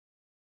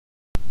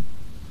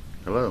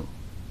Hello,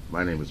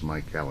 my name is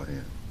Mike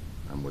Callahan.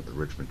 I'm with the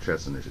Richmond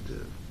Chess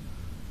Initiative.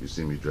 You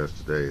see me dressed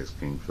today as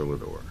King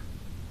Philidor.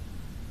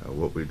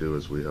 What we do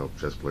is we help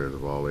chess players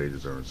of all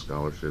ages earn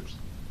scholarships,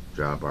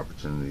 job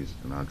opportunities,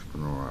 and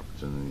entrepreneur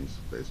opportunities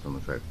based on the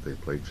fact that they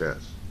play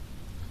chess.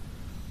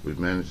 We've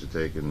managed to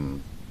take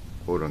and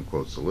quote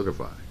unquote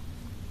solidify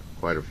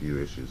quite a few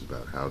issues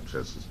about how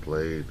chess is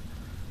played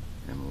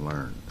and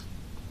learned.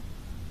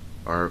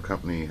 Our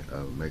company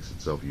makes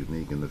itself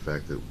unique in the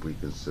fact that we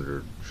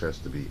consider chess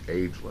to be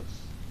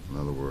ageless. In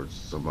other words,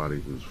 somebody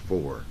who's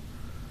 4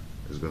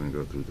 is going to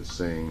go through the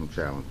same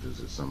challenges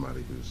as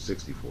somebody who's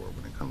 64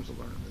 when it comes to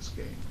learning this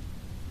game.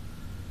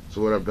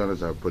 So what I've done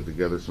is I've put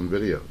together some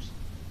videos,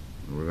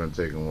 and we're going to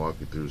take and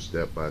walk you through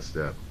step by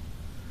step.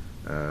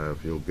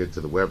 If you'll get to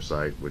the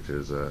website, which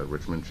is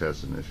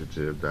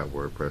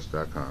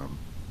richmondchessinitiative.wordpress.com,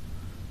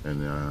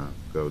 and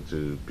go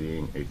to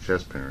being a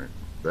chess parent,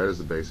 that is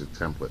the basic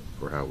template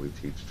for how we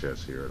teach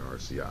chess here at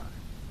RCI.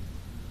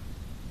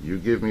 You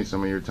give me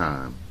some of your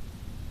time,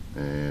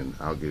 and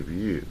I'll give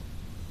you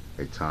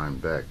a time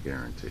back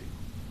guarantee.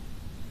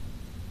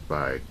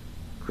 By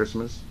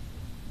Christmas,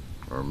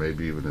 or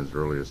maybe even as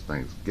early as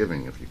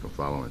Thanksgiving if you can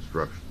follow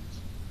instructions,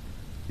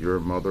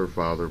 your mother,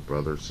 father,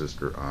 brother,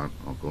 sister, aunt,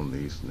 uncle,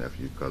 niece,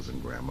 nephew, cousin,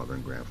 grandmother,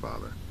 and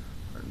grandfather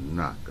are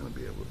not going to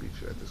be able to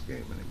beat you at this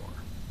game anymore.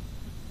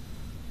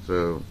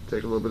 So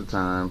take a little bit of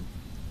time,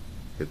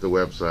 hit the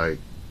website,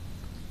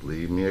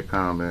 leave me a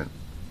comment,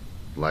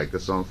 like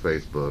us on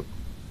Facebook,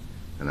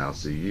 and I'll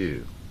see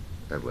you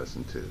at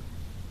lesson 2.